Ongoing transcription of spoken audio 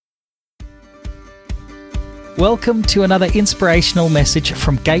Welcome to another inspirational message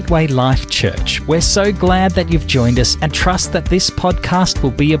from Gateway Life Church. We're so glad that you've joined us and trust that this podcast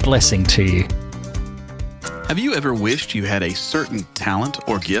will be a blessing to you. Have you ever wished you had a certain talent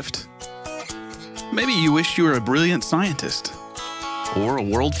or gift? Maybe you wished you were a brilliant scientist, or a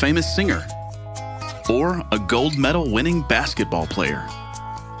world-famous singer, or a gold medal winning basketball player.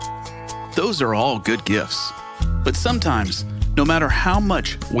 Those are all good gifts, but sometimes, no matter how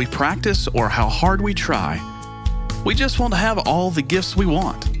much we practice or how hard we try, we just won't have all the gifts we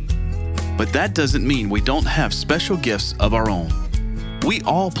want. But that doesn't mean we don't have special gifts of our own. We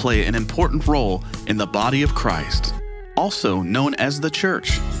all play an important role in the body of Christ, also known as the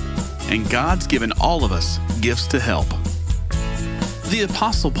church, and God's given all of us gifts to help. The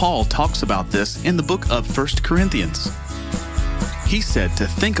Apostle Paul talks about this in the book of 1 Corinthians. He said to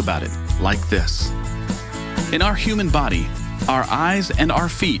think about it like this. In our human body, our eyes and our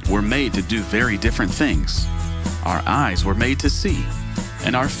feet were made to do very different things. Our eyes were made to see,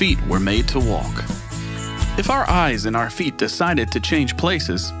 and our feet were made to walk. If our eyes and our feet decided to change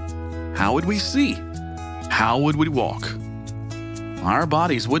places, how would we see? How would we walk? Our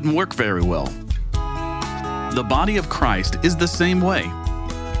bodies wouldn't work very well. The body of Christ is the same way.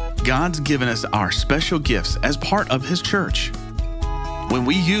 God's given us our special gifts as part of His church. When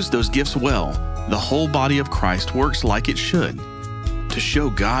we use those gifts well, the whole body of Christ works like it should, to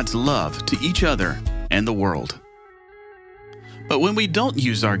show God's love to each other and the world. But when we don't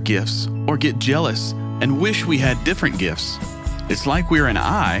use our gifts or get jealous and wish we had different gifts, it's like we're an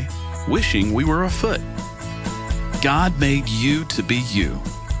eye wishing we were a foot. God made you to be you,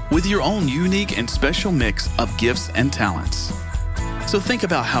 with your own unique and special mix of gifts and talents. So think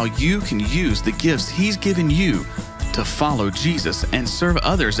about how you can use the gifts He's given you to follow Jesus and serve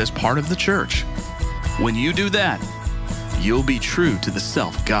others as part of the church. When you do that, you'll be true to the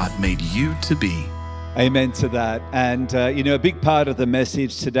self God made you to be. Amen to that. And, a big part of the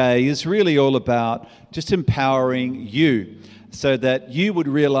message today is really all about just empowering you so that you would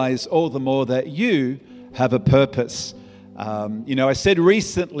realize all the more that you have a purpose. I said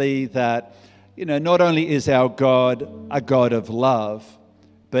recently that, not only is our God a God of love,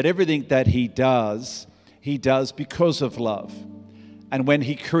 but everything that He does because of love. And when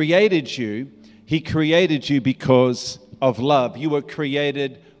He created you because of love. You were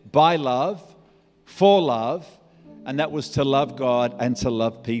created by love, for love, and that was to love God and to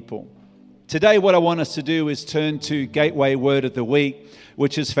love people. Today, what I want us to do is turn to Gateway Word of the Week,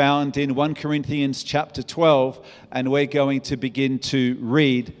 which is found in 1 Corinthians chapter 12, and we're going to begin to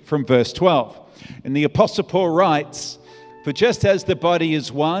read from verse 12. And the Apostle Paul writes, "For just as the body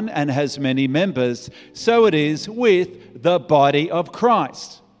is one and has many members, so it is with the body of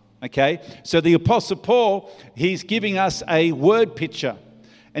Christ." Okay, so the Apostle Paul, he's giving us a word picture,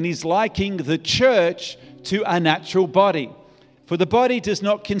 and he's likening the church to a natural body. For the body does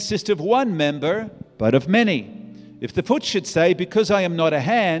not consist of one member, but of many. If the foot should say, "Because I am not a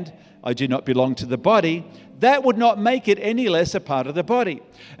hand, I do not belong to the body," that would not make it any less a part of the body.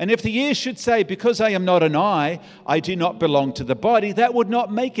 And if the ear should say, "Because I am not an eye, I do not belong to the body," that would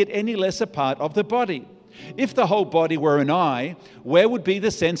not make it any less a part of the body. If the whole body were an eye, where would be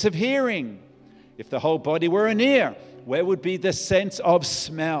the sense of hearing? If the whole body were an ear, where would be the sense of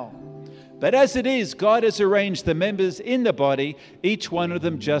smell? But as it is, God has arranged the members in the body, each one of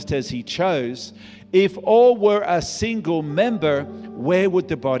them just as He chose. If all were a single member, where would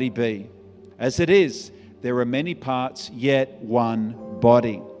the body be? As it is, there are many parts, yet one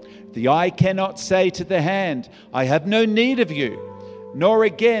body. The eye cannot say to the hand, "I have no need of you," nor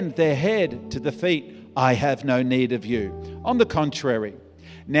again the head to the feet, "I have no need of you." On the contrary,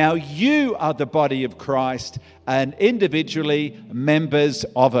 now you are the body of Christ and individually members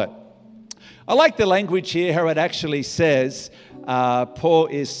of it. I like the language here, how it actually says, Paul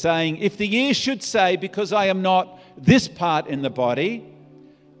is saying, if the ear should say, "Because I am not this part in the body,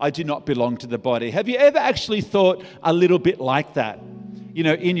 I do not belong to the body." Have you ever actually thought a little bit like that?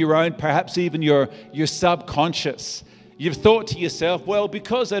 In your own, perhaps even your subconscious. You've thought to yourself, well,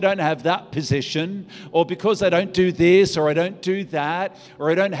 because I don't have that position, or because I don't do this, or I don't do that, or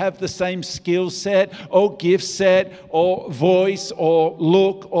I don't have the same skill set, or gift set, or voice, or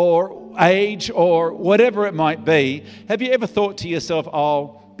look, or age, or whatever it might be. Have you ever thought to yourself,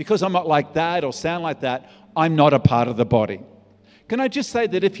 oh, because I'm not like that, or sound like that, I'm not a part of the body? Can I just say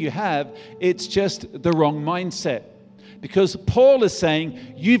that if you have, it's just the wrong mindset. Because Paul is saying,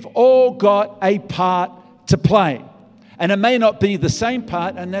 you've all got a part to play. And it may not be the same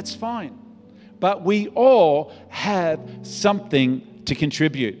part, and that's fine. But we all have something to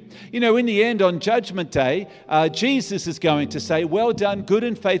contribute. In the end, on Judgment Day, Jesus is going to say, "Well done, good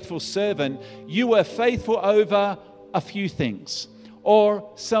and faithful servant. You were faithful over a few things or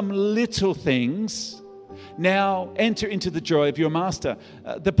some little things. Now enter into the joy of your master."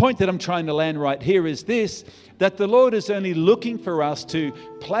 The point that I'm trying to land right here is this, that the Lord is only looking for us to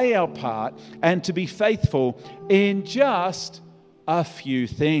play our part and to be faithful in just a few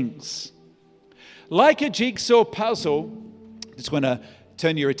things. Like a jigsaw puzzle, just want to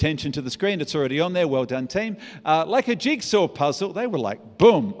turn your attention to the screen. It's already on there. Well done, team. Like a jigsaw puzzle, they were like,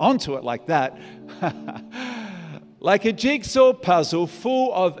 boom, onto it like that. Like a jigsaw puzzle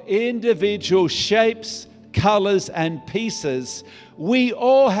full of individual shapes, colors, and pieces, we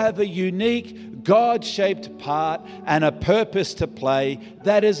all have a unique God-shaped part and a purpose to play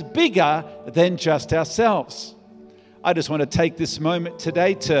that is bigger than just ourselves. I just want to take this moment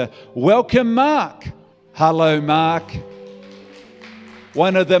today to welcome Mark. Hello, Mark.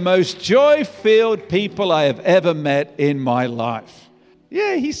 One of the most joy-filled people I have ever met in my life.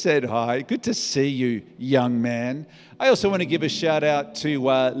 Yeah, he said hi. Good to see you, young man. I also want to give a shout out to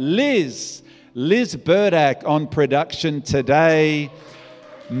Liz Burdak on production today.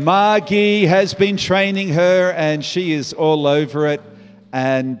 Margie has been training her and she is all over it.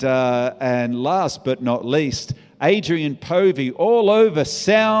 And last but not least, Adrian Povey, all over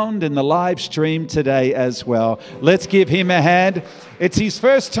sound in the live stream today as well. Let's give him a hand. It's his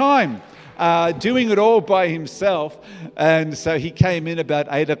first time doing it all by himself. And so he came in about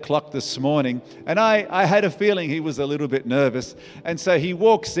 8 o'clock this morning. And I had a feeling he was a little bit nervous. And so he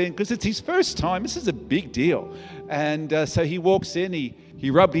walks in, because it's his first time. This is a big deal. And so he walks in, he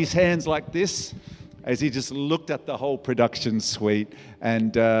rubbed his hands like this as he just looked at the whole production suite,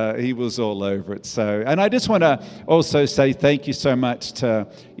 and he was all over it. So, and I just want to also say thank you so much to,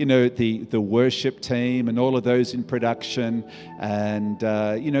 the worship team and all of those in production, and,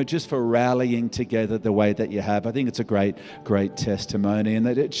 just for rallying together the way that you have. I think it's a great, great testimony, and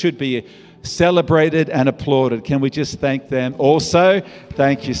that it should be celebrated and applauded. Can we just thank them also?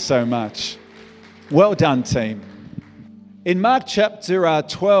 Thank you so much. Well done, team. In Mark chapter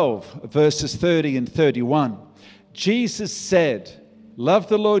 12, verses 30 and 31, Jesus said, "Love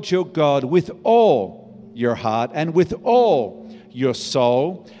the Lord your God with all your heart and with all your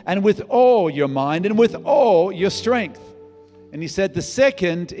soul and with all your mind and with all your strength." And he said, the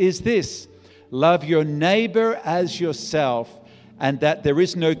second is this, "Love your neighbor as yourself, and that there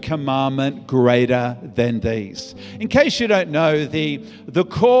is no commandment greater than these." In case you don't know, the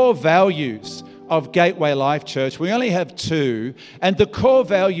core values of Gateway Life Church, we only have 2, and the core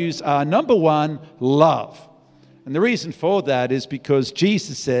values are, number 1, love. And the reason for that is because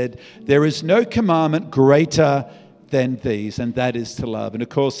Jesus said, there is no commandment greater than these, and that is to love. And of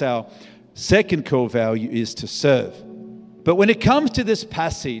course, our second core value is to serve. But when it comes to this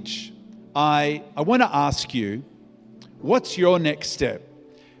passage, I want to ask you, what's your next step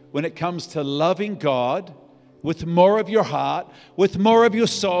when it comes to loving God with more of your heart, with more of your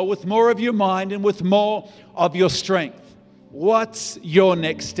soul, with more of your mind, and with more of your strength? What's your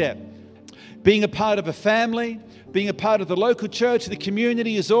next step? Being a part of a family, being a part of the local church, the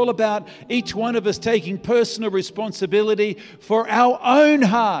community is all about each one of us taking personal responsibility for our own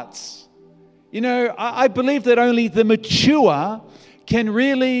hearts. I believe that only the mature can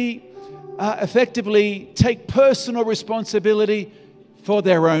really effectively take personal responsibility for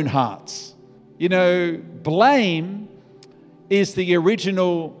their own hearts. Blame is the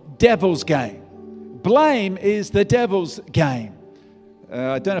original devil's game. Blame is the devil's game.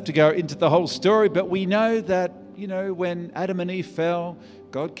 I don't have to go into the whole story, but we know that, when Adam and Eve fell,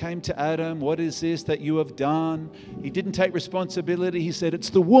 God came to Adam, "What is this that you have done?" He didn't take responsibility. He said, "It's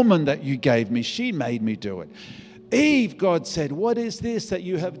the woman that you gave me. She made me do it." Eve, God said, "What is this that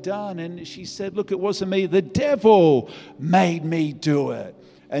you have done?" And she said, "Look, it wasn't me. The devil made me do it."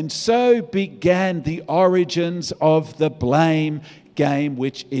 And so began the origins of the blame game,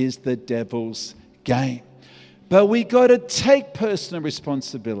 which is the devil's game. But we got to take personal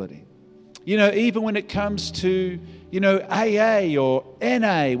responsibility. Even when it comes to, AA or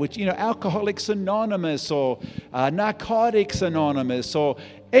NA, which, Alcoholics Anonymous or Narcotics Anonymous, or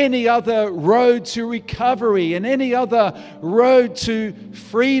any other road to recovery and any other road to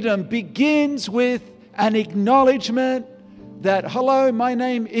freedom begins with an acknowledgement that, hello, my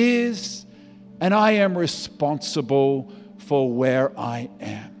name is, and I am responsible for where I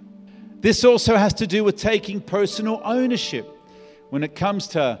am. This also has to do with taking personal ownership when it comes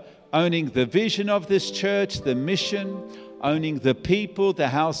to owning the vision of this church, the mission, owning the people, the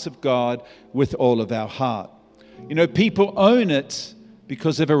house of God with all of our heart. People own it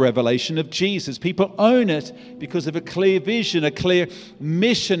because of a revelation of Jesus. People own it because of a clear vision, a clear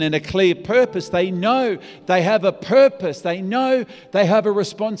mission, and a clear purpose. They know they have a purpose. They know they have a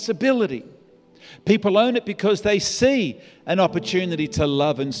responsibility. People own it because they see an opportunity to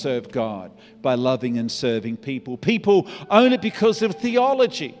love and serve God by loving and serving people. People own it because of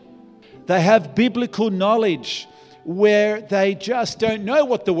theology. They have biblical knowledge where they just don't know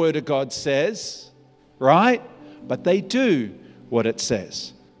what the Word of God says, right? But they do what it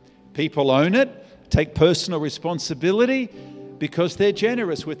says. People own it, take personal responsibility because they're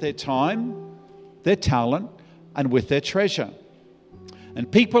generous with their time, their talent, and with their treasure.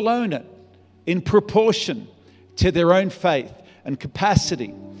 And people own it in proportion to their own faith and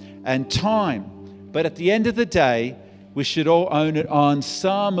capacity and time. But at the end of the day, we should all own it on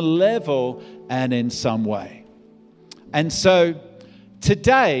some level and in some way. And so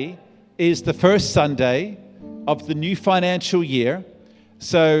today is the first Sunday of the new financial year.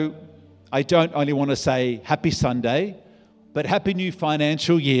 So I don't only want to say happy Sunday, but happy new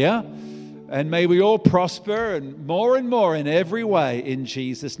financial year. And may we all prosper and more in every way in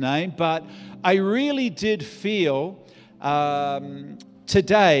Jesus' name. But I really did feel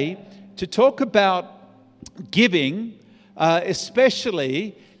today to talk about giving,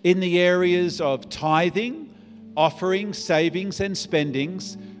 especially in the areas of tithing, offering, savings, and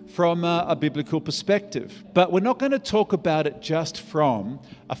spendings from a biblical perspective. But we're not going to talk about it just from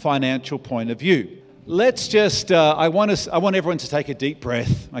a financial point of view. Let's just, I want everyone to take a deep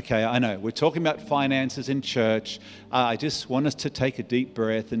breath. Okay, I know, we're talking about finances in church. I just want us to take a deep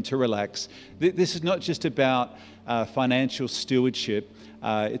breath and to relax. This is not just about financial stewardship.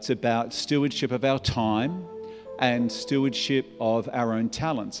 It's about stewardship of our time and stewardship of our own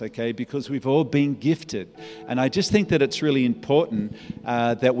talents, okay? Because we've all been gifted. And I just think that it's really important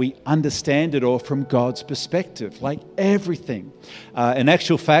that we understand it all from God's perspective, like everything. In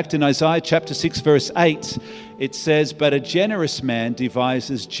actual fact, in Isaiah chapter 6, verse 8, it says, "But a generous man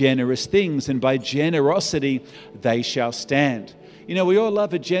devises generous things, and by generosity they shall stand." You know, we all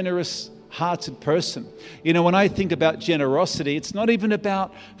love a generous-hearted person. You know, when I think about generosity, it's not even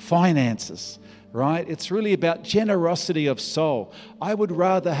about finances. Right? It's really about generosity of soul. I would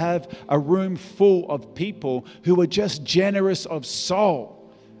rather have a room full of people who are just generous of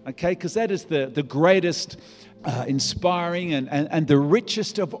soul, okay? Because that is the greatest inspiring and the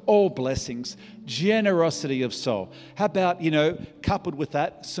richest of all blessings, generosity of soul. How about, coupled with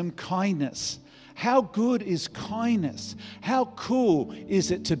that, some kindness? How good is kindness? How cool is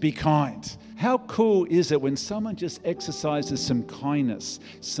it to be kind? How cool is it when someone just exercises some kindness,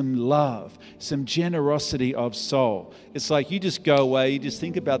 some love, some generosity of soul? It's like you just go away, you just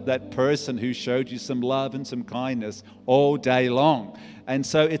think about that person who showed you some love and some kindness all day long. And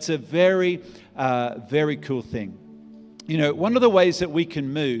so it's a very, very cool thing. You know, one of the ways that we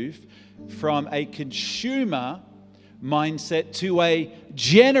can move from a consumer mindset to a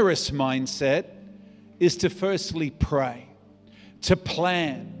generous mindset is to firstly pray, to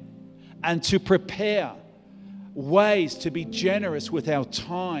plan, and to prepare ways to be generous with our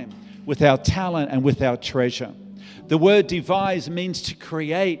time, with our talent, and with our treasure. The word devise means to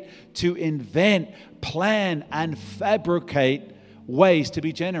create, to invent, plan, and fabricate ways to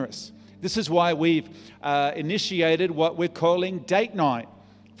be generous. This is why we've initiated what we're calling date night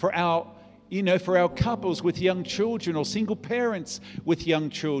for our couples with young children or single parents with young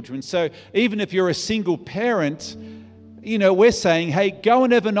children. So even if you're a single parent, we're saying, hey, go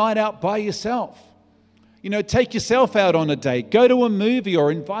and have a night out by yourself. Take yourself out on a date. Go to a movie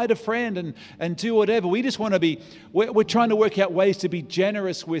or invite a friend and do whatever. We just want to we're trying to work out ways to be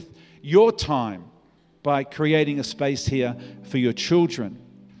generous with your time by creating a space here for your children.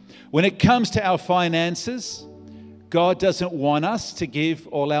 When it comes to our finances, God doesn't want us to give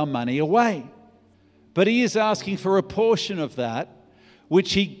all our money away. But He is asking for a portion of that,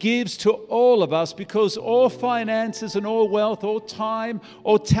 which He gives to all of us, because all finances and all wealth, all time,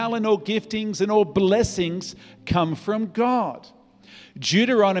 all talent, all giftings, and all blessings come from God.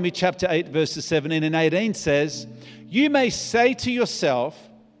 Deuteronomy chapter 8, verses 17 and 18 says, "You may say to yourself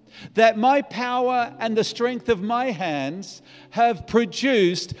that my power and the strength of my hands have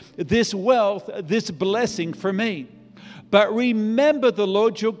produced this wealth, this blessing for me. But remember the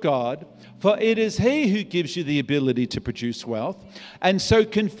Lord your God, for it is He who gives you the ability to produce wealth, and so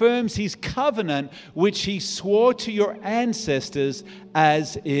confirms His covenant, which He swore to your ancestors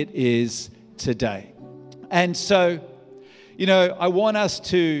as it is today." And so, I want us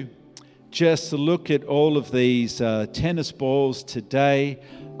to just look at all of these tennis balls today.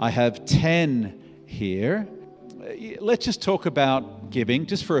 I have 10 here. Let's just talk about giving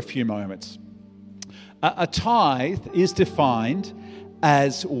just for a few moments. A tithe is defined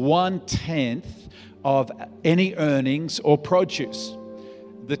as 1/10 of any earnings or produce.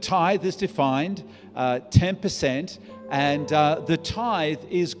 The tithe is defined 10%, and the tithe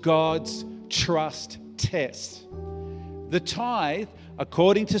is God's trust test. The tithe,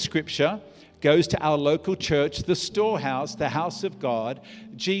 according to Scripture, goes to our local church, the storehouse, the house of God.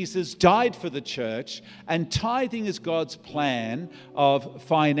 Jesus died for the church, and tithing is God's plan of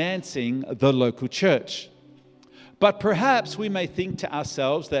financing the local church. But perhaps we may think to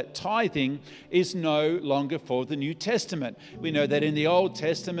ourselves that tithing is no longer for the New Testament. We know that in the Old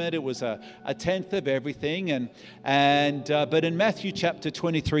Testament it was a tenth of everything, but in Matthew chapter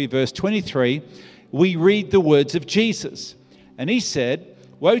 23, verse 23, we read the words of Jesus. And he said,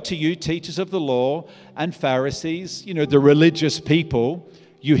 "Woe to you, teachers of the law and Pharisees," the religious people,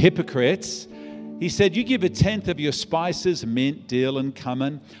 "you hypocrites." He said, "You give 1/10 of your spices, mint, dill, and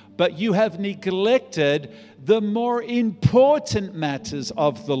cumin, but you have neglected the more important matters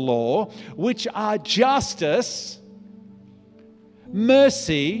of the law, which are justice,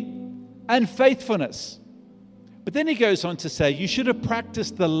 mercy, and faithfulness." But then he goes on to say, "You should have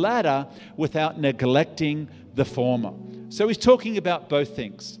practiced the latter without neglecting the former." So he's talking about both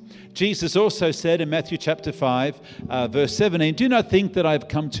things. Jesus also said in Matthew chapter 5, verse 17, "Do not think that I have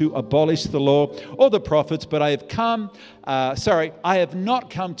come to abolish the law or the prophets, but I have not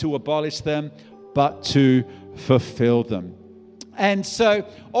come to abolish them, but to fulfill them." And so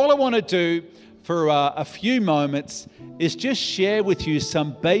all I want to do for a few moments is just share with you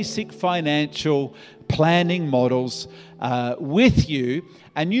some basic financial planning models with you,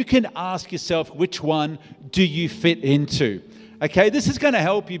 and you can ask yourself, which one do you fit into? Okay, this is going to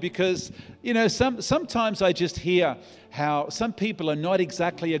help you because, sometimes I just hear how some people are not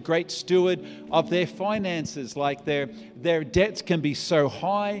exactly a great steward of their finances. Like their debts can be so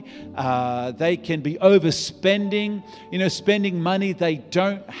high, they can be overspending, spending money they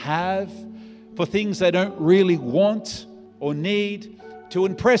don't have for things they don't really want or need, to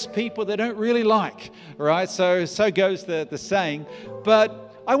impress people they don't really like, right? So goes the saying. But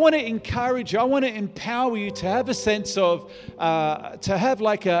I want to encourage you, I want to empower you to have a sense of, a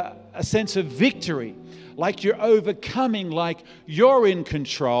sense of victory, like you're overcoming, like you're in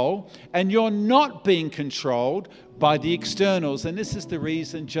control and you're not being controlled by the externals. And this is the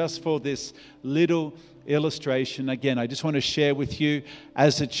reason, just for this little illustration, again, I just want to share with you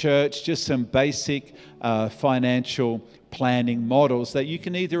as a church just some basic financial planning models that you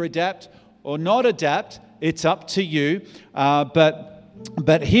can either adapt or not adapt. It's up to you.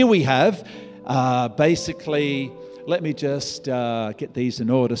 But here we have, basically, let me just get these in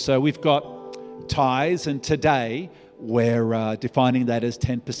order. So we've got tithes, and today we're defining that as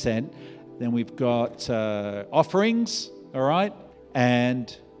 10%. Then we've got offerings, all right,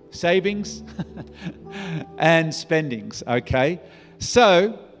 and savings and spendings, okay?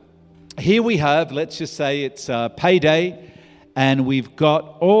 So here we have, let's just say it's payday, and we've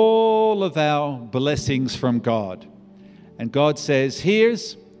got all of our blessings from God. And God says,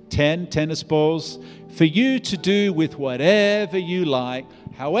 here's 10 tennis balls for you to do with whatever you like.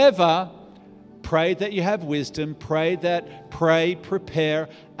 However, pray that you have wisdom, pray, prepare,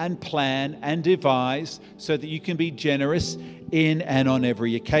 and plan and devise so that you can be generous in and on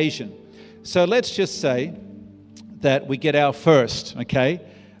every occasion. So let's just say that we get our first, okay?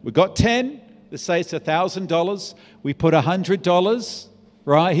 We got 10, let's say it's $1,000. We put $100,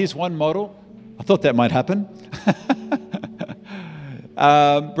 right? Here's one model. I thought that might happen.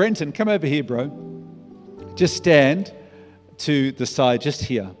 Brenton, come over here, bro. Just stand to the side, just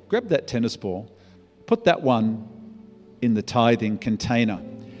here. Grab that tennis ball. Put that one in the tithing container.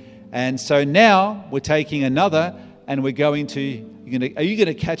 And so now we're taking another, and we're going to, are you going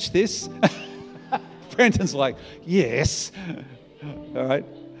to catch this? Brenton's like, yes. All right.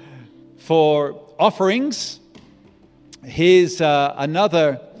 For offerings, here's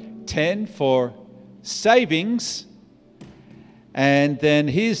another 10 for savings. And then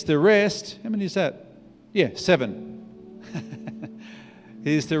here's the rest. How many is that? Yeah, 7.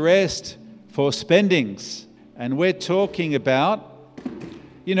 Here's the rest for spendings. And we're talking about,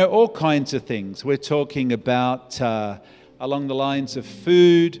 all kinds of things. We're talking about along the lines of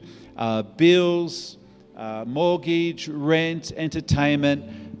food, bills, mortgage, rent, entertainment,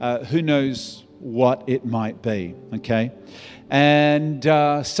 who knows what it might be, okay? And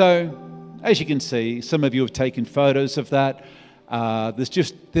so, as you can see, some of you have taken photos of that.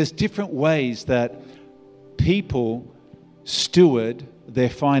 There's different ways that people steward their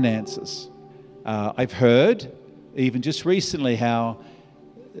finances. I've heard, even just recently, how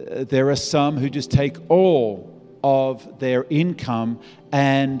there are some who just take all of their income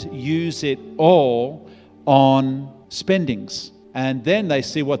and use it all on spendings. and then they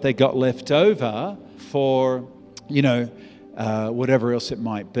see what they got left over for, whatever else it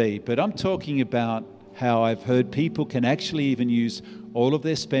might be. But I'm talking about how I've heard people can actually even use all of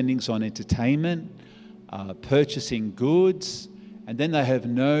their spendings on entertainment, purchasing goods, and then they have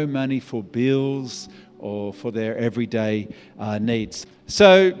no money for bills or for their everyday needs.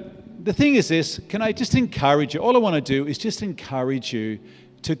 So the thing is this, can I just encourage you? All I want to do is just encourage you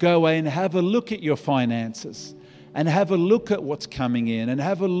to go away and have a look at your finances, and have a look at what's coming in, and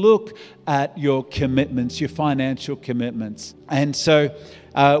have a look at your commitments, your financial commitments. And so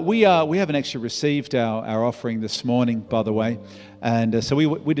we haven't actually received our offering this morning, by the way. And so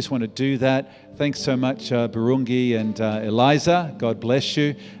we just want to do that. Thanks so much, Burungi and Eliza. God bless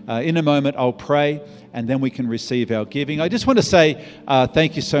you. In a moment, I'll pray, and then we can receive our giving. I just want to say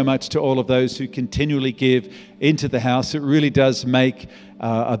thank you so much to all of those who continually give into the house. It really does make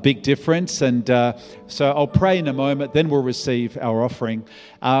a big difference. And so I'll pray in a moment, then we'll receive our offering.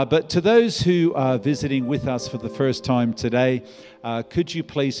 But to those who are visiting with us for the first time today, could you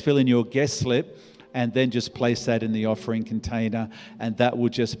please fill in your guest slip and then just place that in the offering container, and that will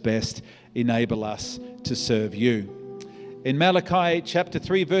just best enable us to serve you. In Malachi chapter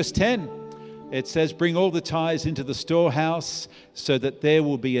 3, verse 10, it says, "Bring all the tithes into the storehouse, so that there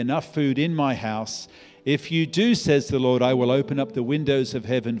will be enough food in my house. If you do, says the Lord, I will open up the windows of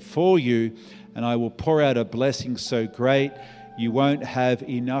heaven for you, and I will pour out a blessing so great, you won't have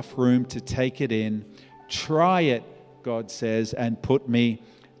enough room to take it in. Try it," God says, "and put me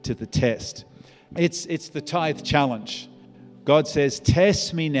to the test." It's the tithe challenge. God says,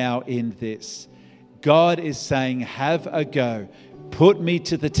 test me now in this. God is saying, have a go. Put me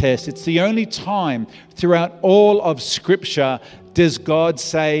to the test. It's the only time throughout all of Scripture does God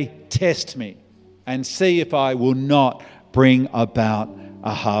say, test me and see if I will not bring about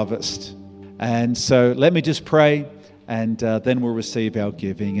a harvest. And so let me just pray, and then we'll receive our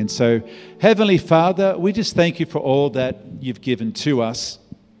giving. And so, Heavenly Father, we just thank you for all that you've given to us.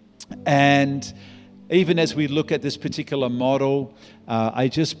 And even as we look at this particular model, I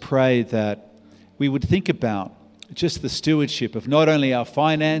just pray that we would think about just the stewardship of not only our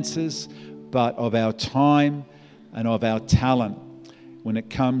finances, but of our time and of our talent when it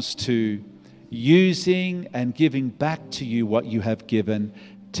comes to using and giving back to you what you have given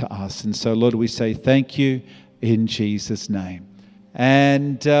to us. And so, Lord, we say thank you in Jesus' name.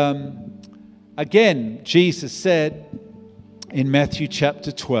 And again, Jesus said in Matthew chapter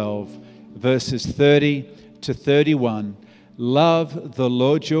 12, verses 30 to 31, love the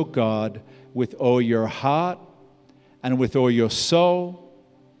Lord your God with all your heart and with all your soul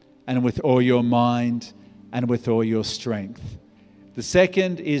and with all your mind and with all your strength. The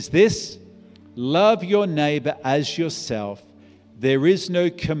second is this, love your neighbor as yourself. There is no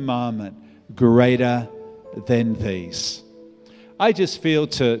commandment greater than these. I just feel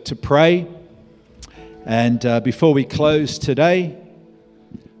to pray. And before we close today,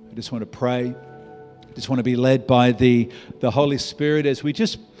 I just want to pray. I just want to be led by the Holy Spirit as we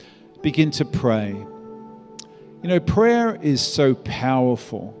just begin to pray. You know, prayer is so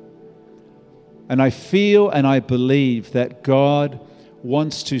powerful. And I feel and I believe that God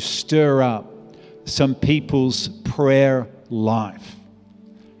wants to stir up some people's prayer life.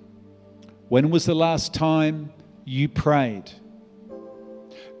 When was the last time you prayed?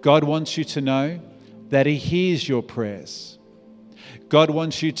 God wants you to know that He hears your prayers. God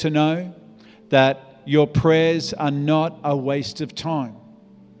wants you to know that your prayers are not a waste of time,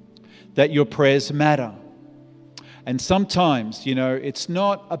 that your prayers matter. And sometimes, you know, it's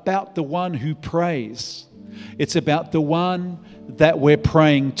not about the one who prays. It's about the one that we're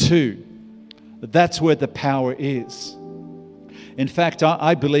praying to. That's where the power is. In fact,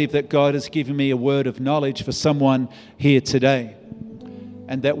 I believe that God has given me a word of knowledge for someone here today.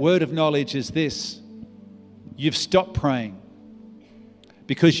 And that word of knowledge is this. You've stopped praying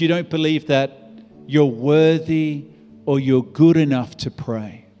because you don't believe that you're worthy or you're good enough to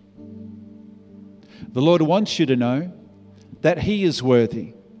pray. The Lord wants you to know that He is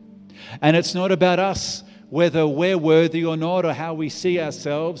worthy. And it's not about us, whether we're worthy or not, or how we see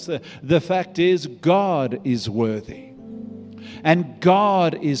ourselves. The fact is, God is worthy. And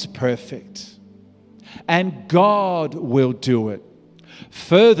God is perfect. And God will do it.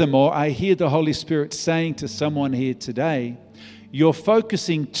 Furthermore, I hear the Holy Spirit saying to someone here today, you're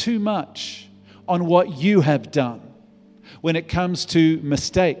focusing too much on what you have done when it comes to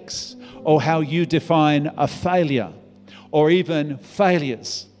mistakes or how you define a failure or even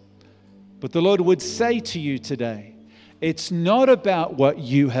failures. But the Lord would say to you today, it's not about what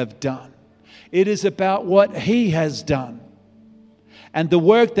you have done. It is about what He has done. And the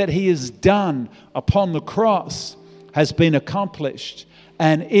work that He has done upon the cross has been accomplished,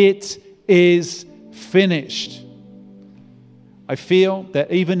 and it is finished. I feel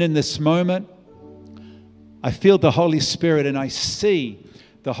that even in this moment, I feel the Holy Spirit, and I see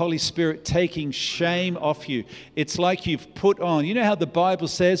the Holy Spirit taking shame off you. It's like you've put on, you know how the Bible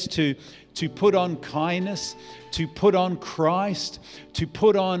says to put on kindness, to put on Christ, to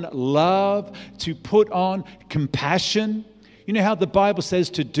put on love, to put on compassion. You know how the Bible says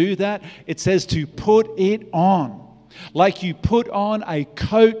to do that? It says to put it on. Like you put on a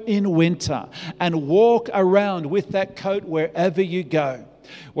coat in winter and walk around with that coat wherever you go.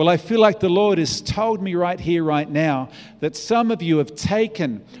 Well, I feel like the Lord has told me right here, right now, that some of you have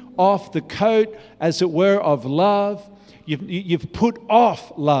taken off the coat, as it were, of love. You've put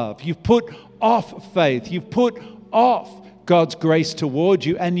off love. You've put off faith. You've put off God's grace toward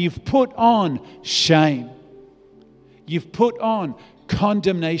you, and you've put on shame. You've put on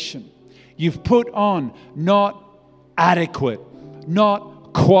condemnation. You've put on not adequate,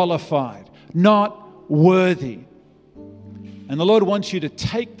 not qualified, not worthy. And the Lord wants you to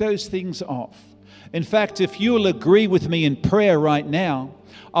take those things off. In fact, if you'll agree with me in prayer right now,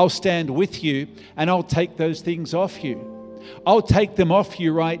 I'll stand with you and I'll take those things off you. I'll take them off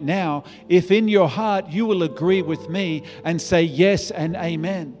you right now if in your heart you will agree with me and say yes and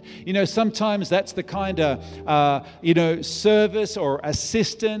amen. You know, sometimes that's the kind of, service or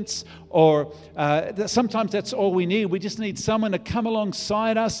assistance, or sometimes that's all we need. We just need someone to come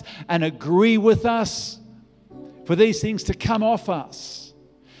alongside us and agree with us for these things to come off us.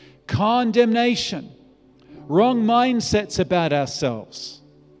 Condemnation, wrong mindsets about ourselves,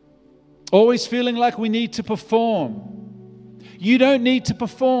 always feeling like we need to perform. You don't need to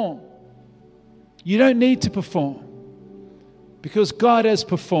perform. You don't need to perform, because God has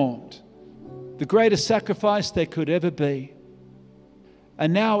performed the greatest sacrifice there could ever be.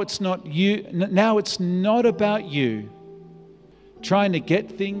 And now it's not you. Now it's not about you trying to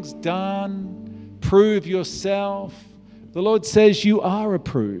get things done, prove yourself. The Lord says you are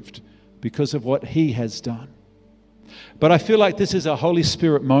approved because of what He has done. But I feel like this is a Holy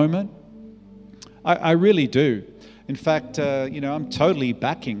Spirit moment. I really do. In fact, I'm totally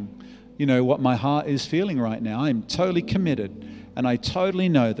backing, what my heart is feeling right now. I'm totally committed. And I totally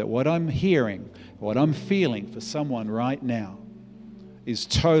know that what I'm hearing, what I'm feeling for someone right now is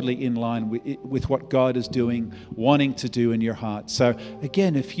totally in line with what God is doing, wanting to do in your heart. So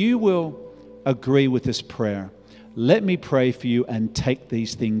again, if you will agree with this prayer, let me pray for you and take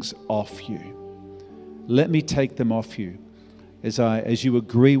these things off you. Let me take them off you as you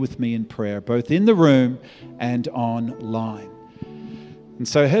agree with me in prayer, both in the room and online. And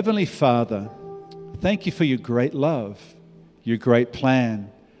so, Heavenly Father, thank you for your great love, your great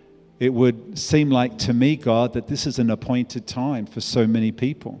plan. It would seem like to me, God, that this is an appointed time for so many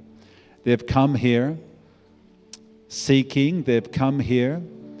people. They've come here seeking, they've come here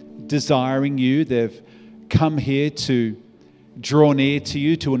desiring you, they've come here to draw near to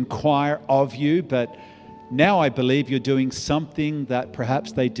you, to inquire of you, but now I believe you're doing something that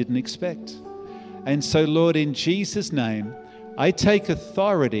perhaps they didn't expect. And so, Lord, in Jesus' name, I take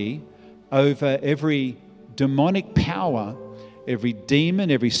authority over every demonic power, every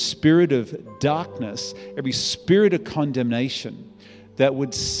demon, every spirit of darkness, every spirit of condemnation that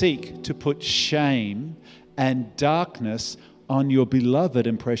would seek to put shame and darkness on your beloved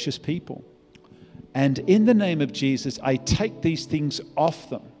and precious people. And in the name of Jesus, I take these things off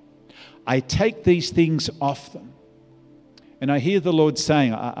them. I take these things off them. And I hear the Lord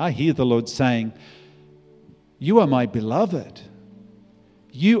saying, you are my beloved.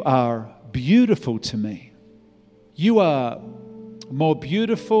 You are beautiful to me. You are more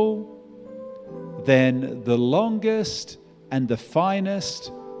beautiful than the longest and the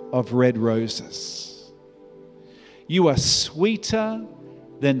finest of red roses. You are sweeter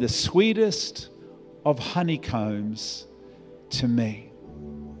than the sweetest of honeycombs to me.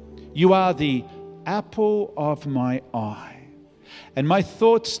 You are the apple of my eye, and my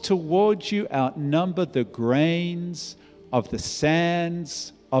thoughts towards you outnumber the grains of the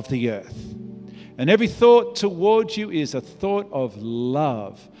sands of the earth. And every thought towards you is a thought of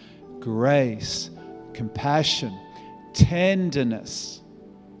love, grace, compassion, tenderness,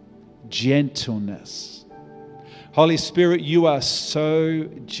 gentleness. Holy Spirit, you are so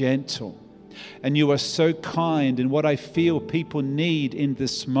gentle. And you are so kind, and what I feel people need in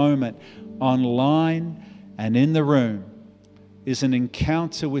this moment, online and in the room, is an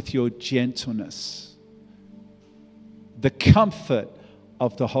encounter with your gentleness, the comfort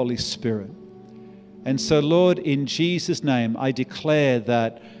of the Holy Spirit. And so, Lord, in Jesus' name, I declare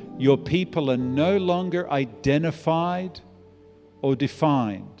that your people are no longer identified or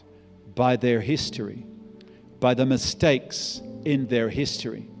defined by their history, by the mistakes in their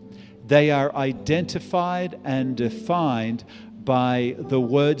history. They are identified and defined by the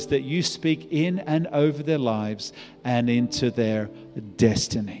words that you speak in and over their lives and into their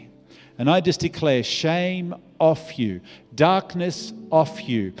destiny. And I just declare shame off you, darkness off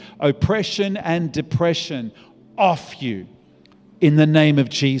you, oppression and depression off you in the name of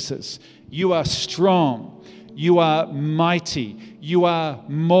Jesus. You are strong. You are mighty. You are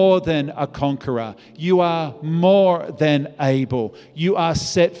more than a conqueror. You are more than able. You are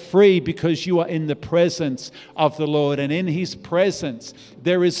set free because you are in the presence of the Lord. And in His presence,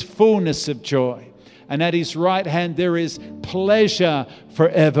 there is fullness of joy. And at His right hand, there is pleasure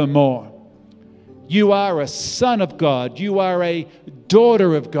forevermore. You are a son of God. You are a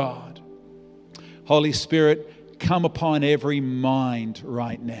daughter of God. Holy Spirit, come upon every mind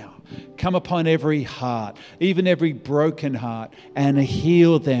right now. Come upon every heart, even every broken heart, and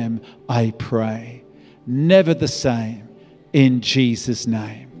heal them, I pray. Never the same. In Jesus'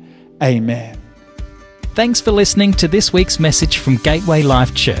 name, amen. Thanks for listening to this week's message from Gateway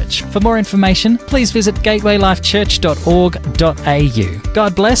Life Church. For more information, please visit gatewaylifechurch.org.au.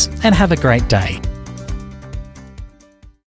 God bless and have a great day.